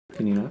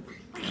Can you not?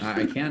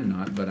 I can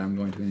not, but I'm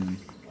going to anyway.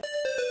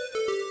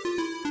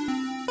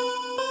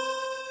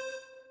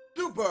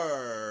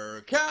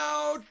 Super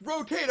Couch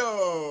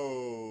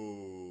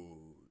Brotatoes!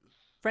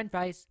 French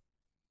fries.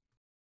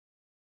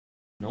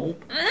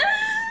 Nope.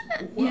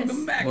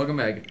 Welcome back. Welcome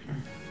back.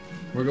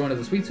 We're going to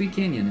the Sweet Sweet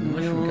Canyon in the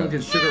Mushroom Cup.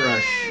 It's Sugar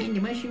Rush. In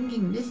the Mushroom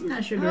Canyon. This is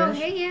not Sugar Oh, Rush.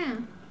 hey, yeah.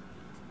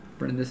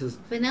 Brendan, this is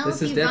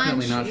Penelope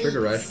definitely Von not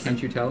Sugar Rush.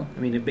 Can't you tell? I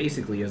mean, it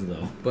basically is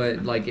though.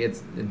 But like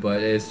it's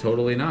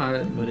totally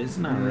not. But it's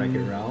not Wreck-It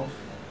Ralph.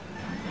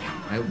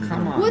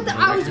 Come on. What the?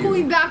 I was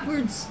going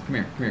backwards.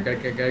 Come here.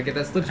 Gotta get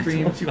that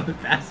slipstream. I told you I'm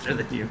faster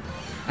than you.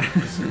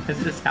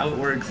 That's just how it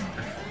works.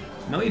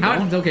 No, you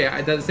don't.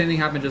 Okay, the same thing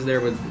happened just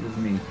there with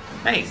me.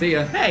 Hey. See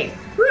ya. Hey,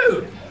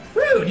 rude.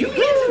 Rude. You can't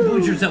just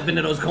boot yourself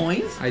into those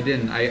coins. I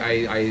didn't.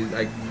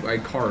 I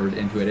carved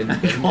into it. I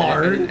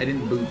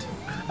didn't boot.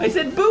 I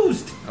said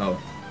boost.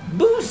 Oh.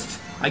 Boost.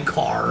 I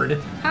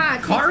card.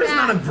 Car is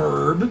not a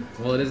verb.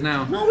 Well, it is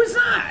now. No, it's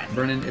not.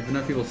 Brennan, if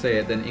enough people say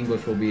it, then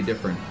English will be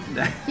different.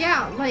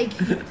 Yeah, like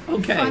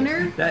okay.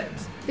 funner.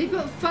 That's... They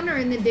put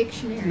funner in the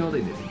dictionary. No, they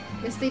didn't.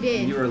 Yes, they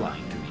did. You were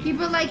lying to me.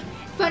 People like,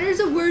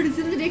 funner's a word, it's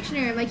in the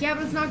dictionary. I'm like, yeah,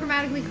 but it's not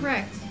grammatically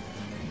correct.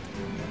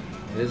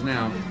 It is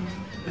now.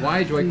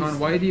 Why, Joy-Con?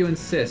 Why do you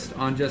insist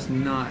on just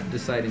not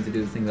deciding to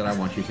do the thing that I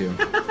want you to?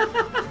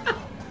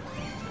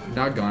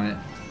 Doggone it.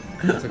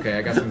 It's okay,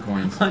 I got some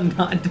coins. I'm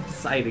not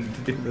deciding to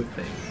do the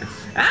thing.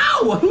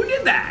 Ow! Who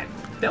did that?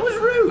 That was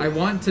rude. I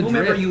want to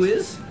Whomever drift. you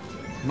is.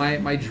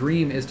 My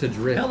dream is to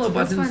drift. Hello,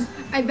 That's buttons.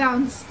 fun. I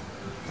bounce.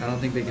 I don't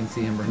think they can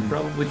see him, Brennan.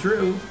 Probably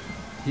true.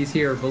 He's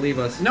here, believe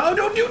us. No,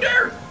 don't you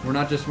dare! We're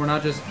not just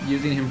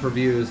using him for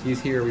views.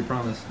 He's here, we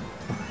promise.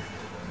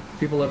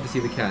 People love to see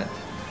the cat.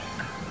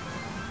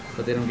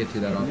 But they don't get to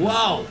that often.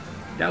 Whoa!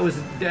 That was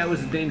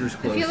a dangerous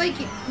close. I feel like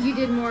you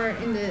did more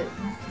in the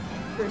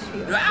first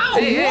few. Ow!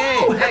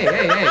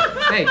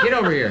 Hey, get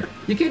over here.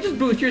 You can't just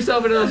boost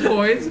yourself into those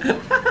coins.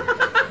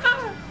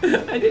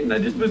 I didn't, I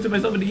just boosted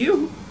myself into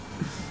you.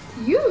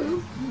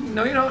 You?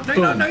 No, you don't. No,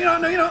 you don't. No, you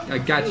don't. No, you don't. I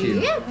got you.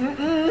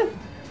 Yeah.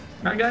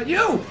 I got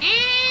you.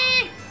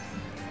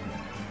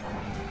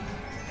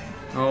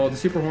 Oh, the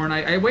super horn.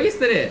 I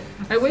wasted it.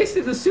 I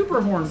wasted the super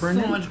horn,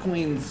 Brendan. So much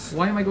coins.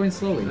 Why am I going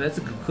slowly? That's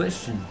a good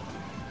question.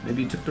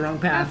 Maybe you took the wrong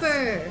path.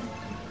 Pepper.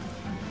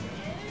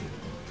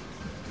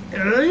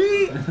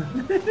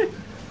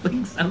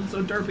 Link sounds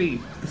so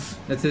derpy.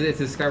 It's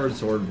a Skyward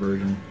Sword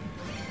version.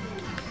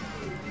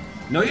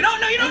 No, you don't.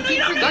 No, you don't. No, you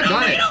don't. No, you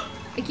don't. No, you don't.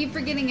 I keep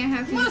forgetting I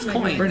have to Lost use my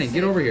coins. Brennan,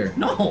 get over here.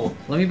 No.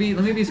 Let me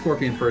be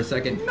Scorpion for a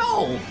second.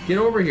 No. Get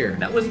over here.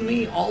 That was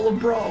me. All of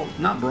Brawl.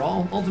 Not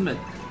Brawl. Ultimate.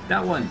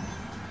 That one.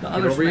 The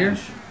other over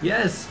Smash. here?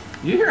 Yes.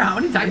 You hear how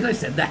many times I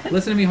said that?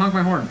 Listen to me honk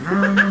my horn.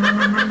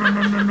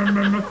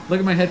 Look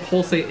at my head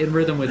pulsate in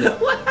rhythm with it.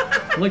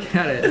 Look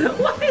at it.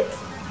 What?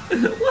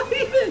 What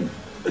even?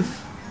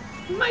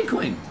 My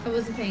coin. I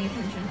wasn't paying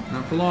attention.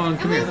 Not for long.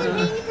 Come I here. wasn't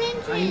paying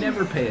attention. I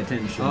never pay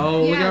attention.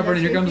 Oh, look Yeah, out,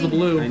 Brennan. Here that's comes the your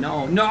blue. I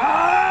know.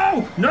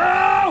 No!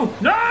 No!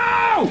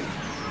 No!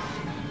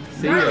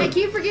 See Right, ya. I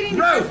keep forgetting to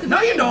Bro, press the no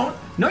button. you don't.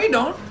 No you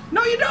don't.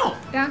 No you don't.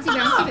 Bouncy,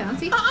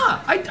 bouncy,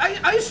 bouncy.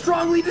 I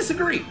strongly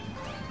disagree.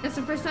 That's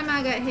the first time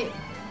I got hit.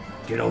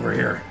 Get over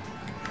here.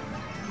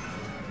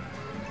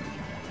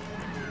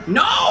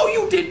 No,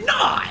 you did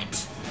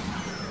not.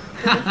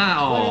 What if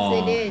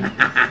they did?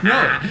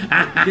 No,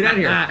 get out of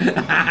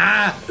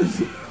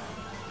here.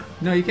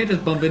 No, you can't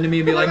just bump into me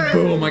and be like,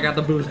 boom, I got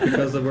the boost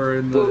because of her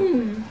in the...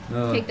 Boom.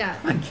 Take that.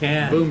 I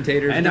can't. Boom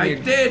taters. And I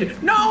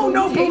did. No,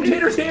 no boom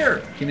taters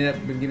here. Give me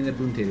that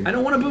boom tater. I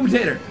don't want a boom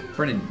tater.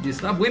 Brennan, you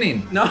stop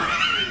winning. No.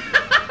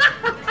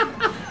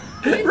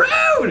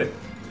 Rude.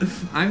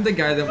 I'm the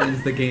guy that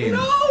wins the game.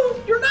 No,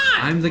 you're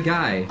not. I'm the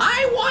guy.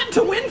 I want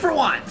to win for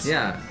once.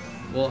 Yeah.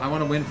 Well, I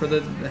want to win for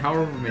the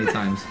however many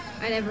times.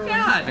 I never won.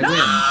 Yeah. I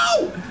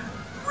No.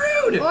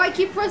 Rude. Oh, I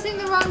keep pressing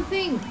the wrong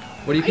thing.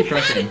 What do you keep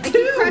pressing? I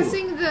keep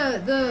pressing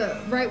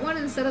the right one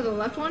instead of the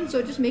left one, so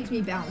it just makes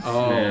me bounce.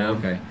 Oh, Yeah.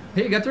 okay.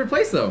 Hey, you got to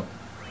replace though.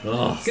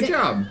 Ugh. Good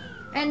job.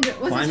 And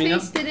what's Climbing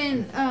his face up?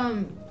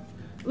 didn't,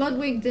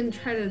 Ludwig didn't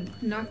try to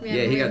knock me out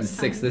Yeah, of the he way got this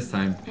six time. this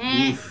time.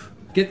 Oof.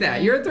 Get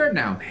that. You're a third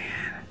now. Man.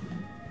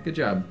 Good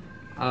job.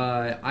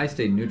 I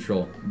stayed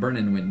neutral.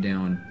 Brennan went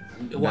down.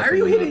 Why are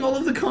you hitting all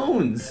of the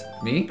cones?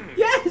 Me?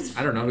 Yes.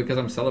 I don't know, because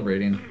I'm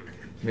celebrating.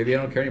 Maybe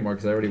I don't care anymore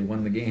because I already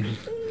won the game.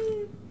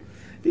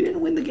 You didn't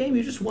win the game,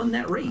 you just won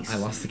that race. I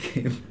lost the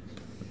game.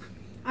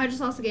 I just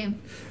lost the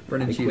game.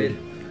 Brennan I cheated.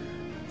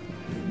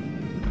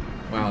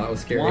 Wow, that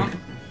was scary. Womp.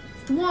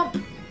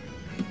 Thwomp.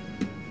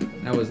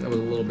 That was a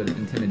little bit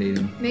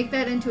intimidating. Make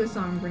that into a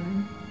song,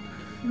 Brennan.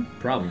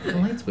 Probably. The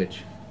light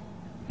switch.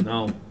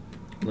 No.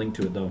 Link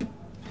to it though.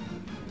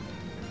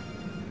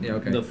 Yeah,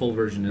 okay. The full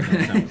version is on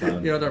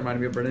SoundCloud. You know what that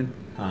reminded me of, Brennan?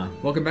 Huh.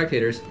 Welcome back,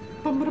 haters.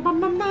 Wait,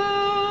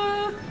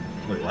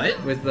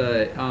 what? With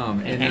the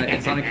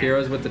in Sonic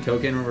Heroes with the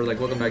token where we're like,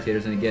 welcome back,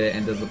 haters, and you get it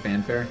and does the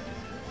fanfare.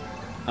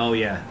 Oh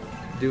yeah.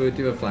 Do a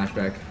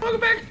flashback.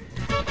 Welcome back.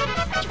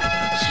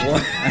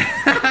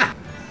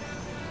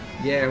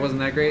 Yeah, wasn't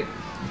that great?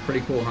 It's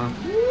pretty cool, huh?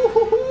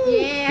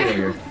 Yeah. Get over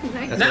here. Wasn't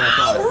That's what I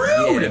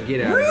thought. Rude! Yeah,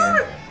 get out of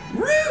here.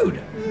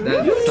 Rude!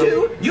 That- You some-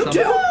 two! You some- two!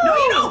 No,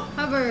 you don't!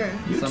 Hover.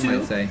 You Some two.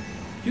 might say.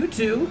 You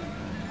two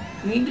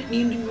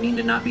need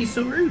to not be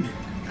so rude.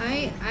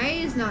 I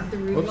is not the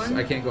rude Whoops, one.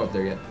 I can't go up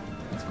there yet.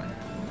 That's fine.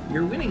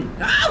 You're winning.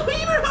 Ah,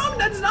 leave her home!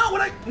 That's not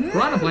what I...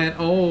 Piranha plant.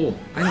 Oh,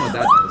 I know what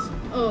that does.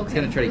 Oh, okay. It's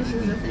gonna try to This eat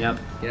is me. the thing. Yep.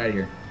 Get out of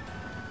here.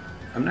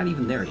 I'm not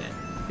even there yet. Get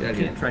out I of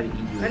here. can't try to eat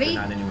you if Ready?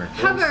 you're not anywhere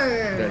close. Get out of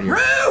Hover. here.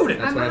 Rude!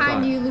 That's I'm what I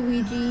behind thought. you,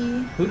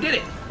 Luigi. Who did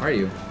it? Are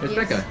you? There's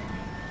Yes. Becca.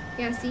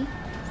 Yeah, see?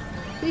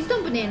 Please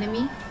don't banana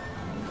me.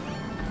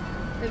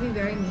 That'd be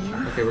very mean.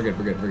 Okay, we're good.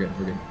 We're good. We're good.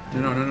 We're good.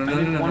 No, no, no, no, I no, no,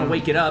 didn't no. want to no.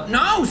 wake it up.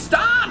 No,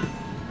 stop!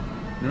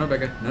 No, no,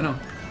 Becca. No, no. No,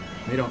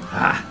 you don't.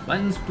 Ah,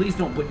 Buttons, please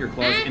don't put your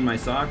claws in my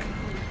sock.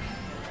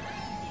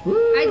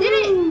 I did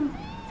it!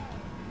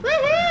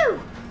 Woohoo!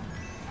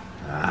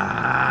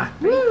 Ah,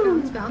 Ready?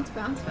 Bounce, bounce,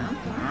 bounce, bounce,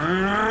 bounce.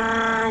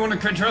 I want to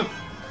catch up.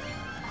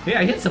 Hey,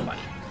 I hit somebody.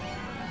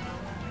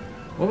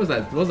 What was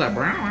that? What was that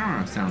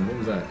brown sound? What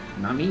was that?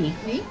 Not me.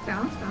 Me?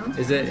 Bounce, bounce.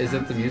 Is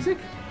it the music?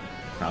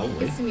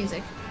 Probably. It's the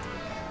music.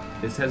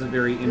 This has a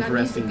very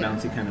interesting,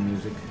 music, bouncy kind of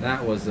music.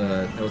 That was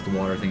the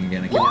water thing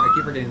again. I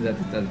keep forgetting that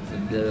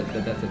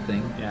that's a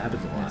thing. Yeah, it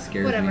happens a That lot.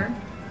 scares Whatever. me.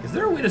 Is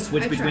there a way to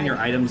switch I between tried. your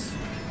items?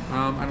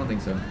 I don't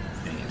think so.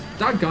 Dang it.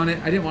 Doggone it!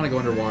 I didn't want to go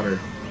underwater.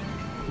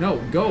 No,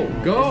 go,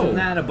 go! Isn't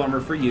that a bummer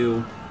for you?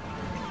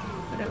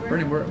 Whatever.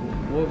 Brennan,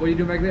 what are you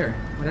doing back there?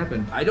 What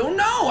happened? I don't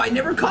know. I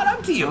never caught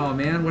up to you. Oh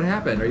man, what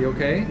happened? Are you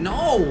okay?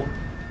 No.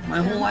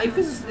 My whole life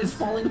is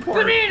falling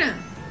apart. Banana!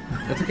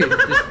 That's okay.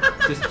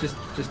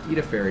 Just eat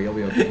a fairy. You'll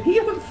be okay.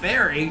 You have a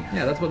fairy.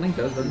 Yeah, that's what Link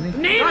does, doesn't he?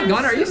 Bananas!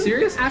 Doggone it! Are you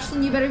serious?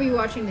 Ashlyn, you better be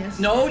watching this.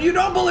 No, you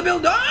don't, Bullet Bill.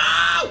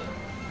 No!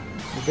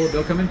 Is Bullet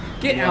Bill coming?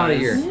 Get out of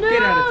here! No!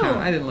 Get out of town!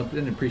 I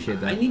didn't appreciate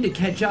that. I need to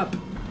catch up.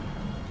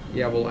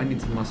 Yeah, well, I need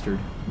some mustard.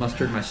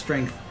 Mustard my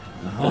strength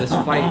for this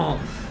fight.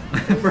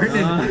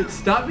 Vernon,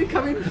 stop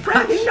becoming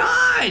French. I'm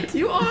not.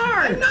 You are.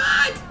 I'm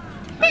not.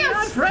 I'm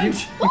not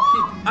French.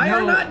 I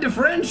am not the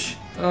French.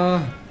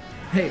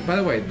 Hey, by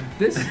the way,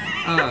 this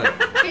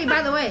Hey,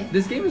 by the way.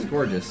 this game is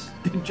gorgeous.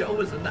 Joe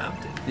was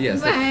adopted.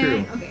 Yes, that's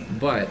true. Okay.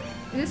 But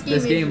This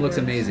this game looks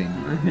is amazing.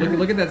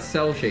 Look at that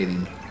cell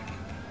shading.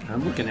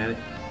 I'm looking at it.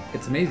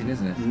 It's amazing,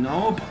 isn't it?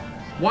 Nope.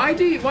 Why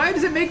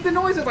does it make the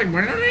noise? It's like No,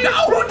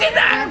 who did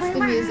that? That's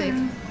the music.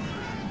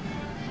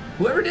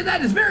 Whoever did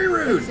that is very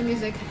rude. That's the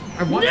music.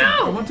 I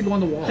want to go on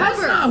the wall. That's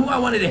Hover. not who I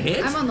wanted to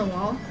hit. I'm on the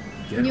wall.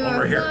 Get you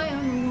over are here. fly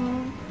on the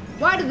wall.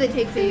 Why did they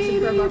take Fantasy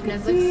Club off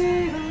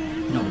Netflix?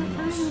 Nobody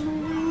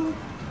knows.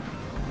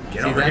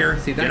 Get See over that? here.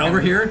 See that Get kind over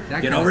of- here.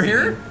 that Get kind of over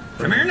here. singing.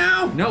 Come here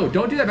now. No,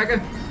 don't do that,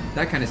 Becca.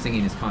 That kind of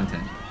singing is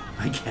content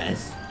I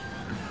guess.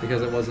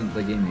 because it wasn't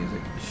the game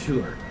music.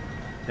 Sure.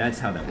 That's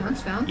how that Bounce,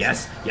 works. bounce.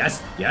 Yes,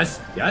 yes, yes,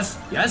 yes,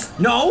 yes.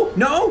 No,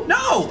 no,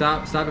 no.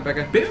 Stop it,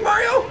 Becca. Baby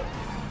Mario.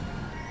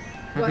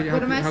 How What- could you-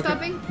 what am I how could-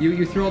 stopping?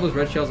 You threw all those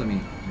red shells at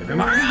me. Baby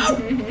Mario.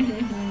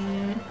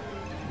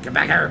 Get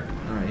back here.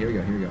 All right, here we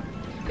go.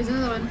 Here's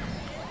another one.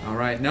 All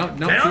right, no, Get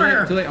too over late,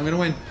 here. too late. I'm gonna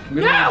win. I'm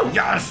gonna No! win.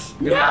 Yes.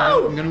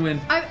 I'm gonna win.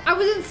 I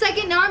was in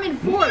second, now I'm in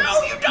fourth.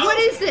 No, you don't. What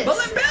is this?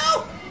 Bullet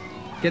Bill.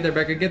 Get there,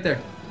 Becca. Get there.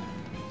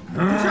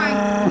 I'm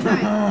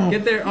trying.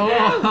 Get there.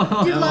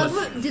 Oh. Did That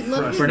was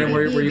love Brennan,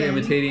 were beat you me again?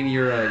 imitating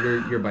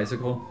your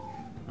bicycle?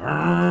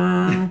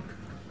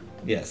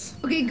 Yes.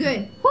 Okay,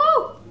 good.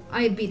 Woo!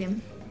 I beat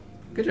him.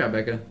 Good job,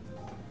 Becca.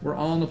 We're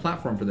all on the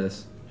platform for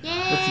this.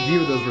 Yeah. Let's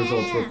view those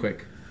results real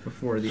quick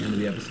before the end of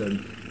the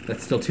episode.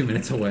 That's still 2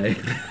 minutes away.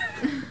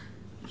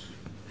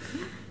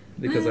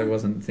 Because I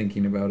wasn't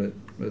thinking about it,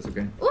 but it's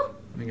okay. Ooh.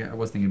 I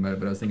was thinking about it,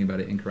 but I was thinking about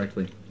it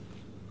incorrectly.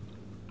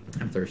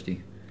 I'm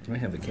thirsty. I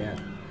have a cat.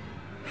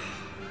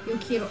 Yo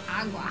quiero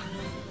agua.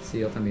 See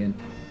you también.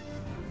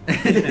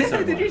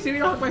 not Did you see me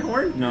honk my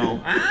horn?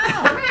 No.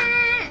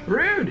 Ow!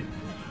 Rude.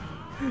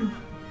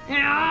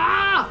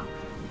 Ah!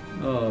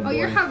 Oh, boy. Oh,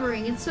 you're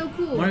hovering. It's so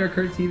cool. Mario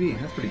Kart TV.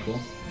 That's pretty cool.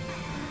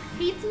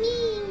 It's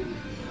me.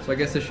 So I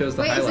guess this shows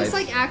the Wait, highlights. is this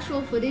like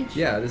actual footage?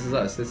 Yeah, this is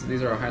us.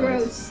 These are our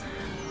highlights.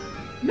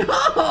 Gross.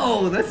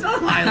 No, that's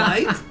not a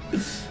highlight.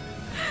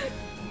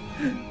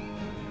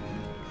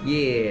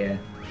 Yeah.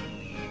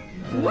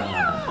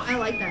 Wow. I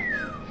like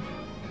that.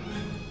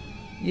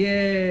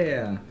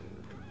 Yeah.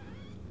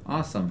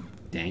 Awesome.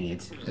 Dang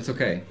it. It's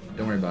okay.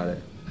 Don't worry about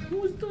it. Who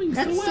was doing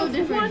That's so so well for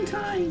different. one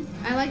time?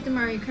 I like the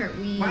Mario Kart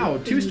Wii. Wow,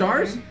 2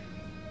 stars?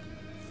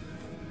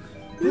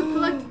 You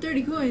collected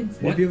 30 coins.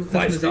 What? Maybe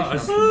 5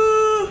 stars. You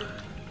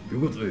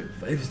got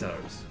 5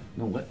 stars.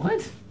 No, what?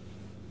 What?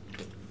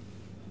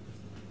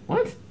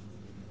 What?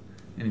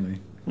 Anyway.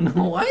 No,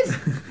 what?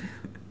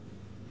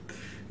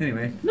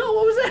 Anyway. No,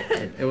 what was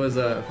that? It was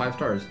 5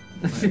 stars.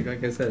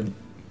 Like I said.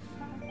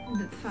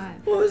 That's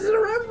 5. What was it a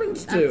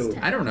reference That's to?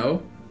 10. I don't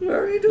know.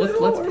 Are you doing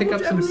Let's pick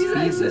up some speed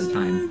Japanese this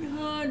time.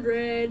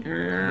 100.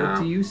 What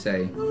do you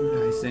say?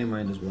 I say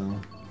might as well.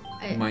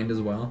 Mind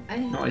as well.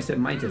 No, I said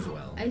might as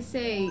well. I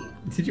say.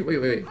 Did you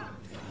wait?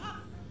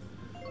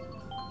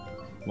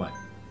 What?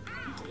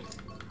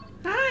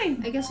 Hi.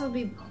 I guess I'll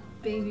be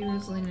Baby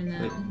Rosalina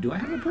now. Wait, do I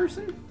have a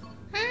person?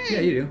 Hi. Yeah,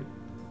 you do.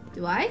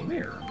 Do I?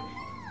 Where?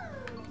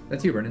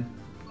 That's you, Brendan.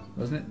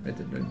 Wasn't it?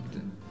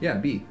 Yeah,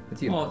 B.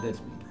 That's you. Oh, that's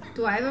me.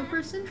 Do I have a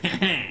person?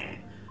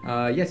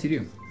 Yes, you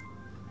do.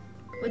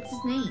 What's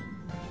his name?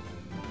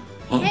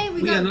 Oh, Hey,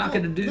 we got unlock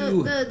it to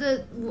do.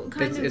 the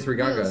kind of It's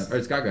Regaga, wheels. or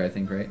it's Gaga, I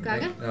think, right?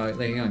 Gaga? Right?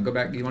 Hang on, go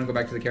back. You want to go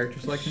back to the character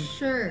selection?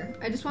 Sure.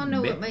 I just want to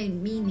know Bit. what my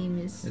me name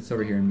is. It's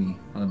over here in me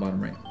on the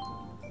bottom right.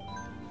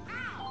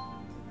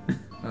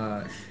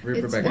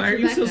 Rebecca. Why are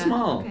you so Rebecca.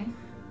 small? Okay.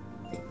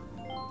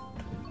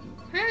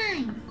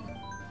 Hi.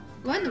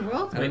 What in the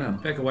world? I don't know.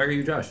 Becca, why are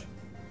you Josh?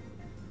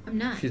 I'm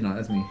not. She's not.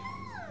 That's me.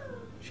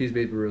 She's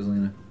Baby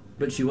Rosalina.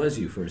 But she was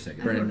you for a second.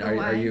 don't Brendan, know are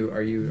why.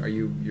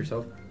 you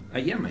yourself? I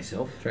am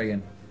myself. Try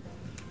again.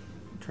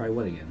 Try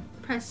what again?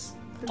 Press.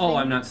 The Oh, thing.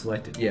 I'm not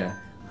selected. Yeah.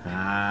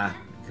 Ah,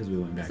 because we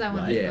went back. So I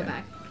want right. to Yeah. go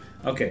back.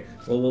 Okay,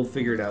 well, we'll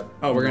figure it out.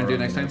 Oh, we're gonna do it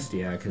more next on time? the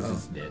Yeah, because Oh.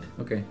 it's dead.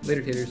 Okay.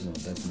 Later, taters. No,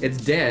 that's not, It's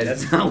dead.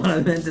 that's not what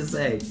I meant to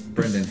say.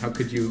 Brendan, how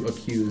could you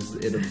accuse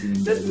it of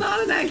being That's dead?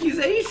 not an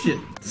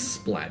accusation.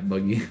 Splat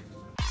buggy.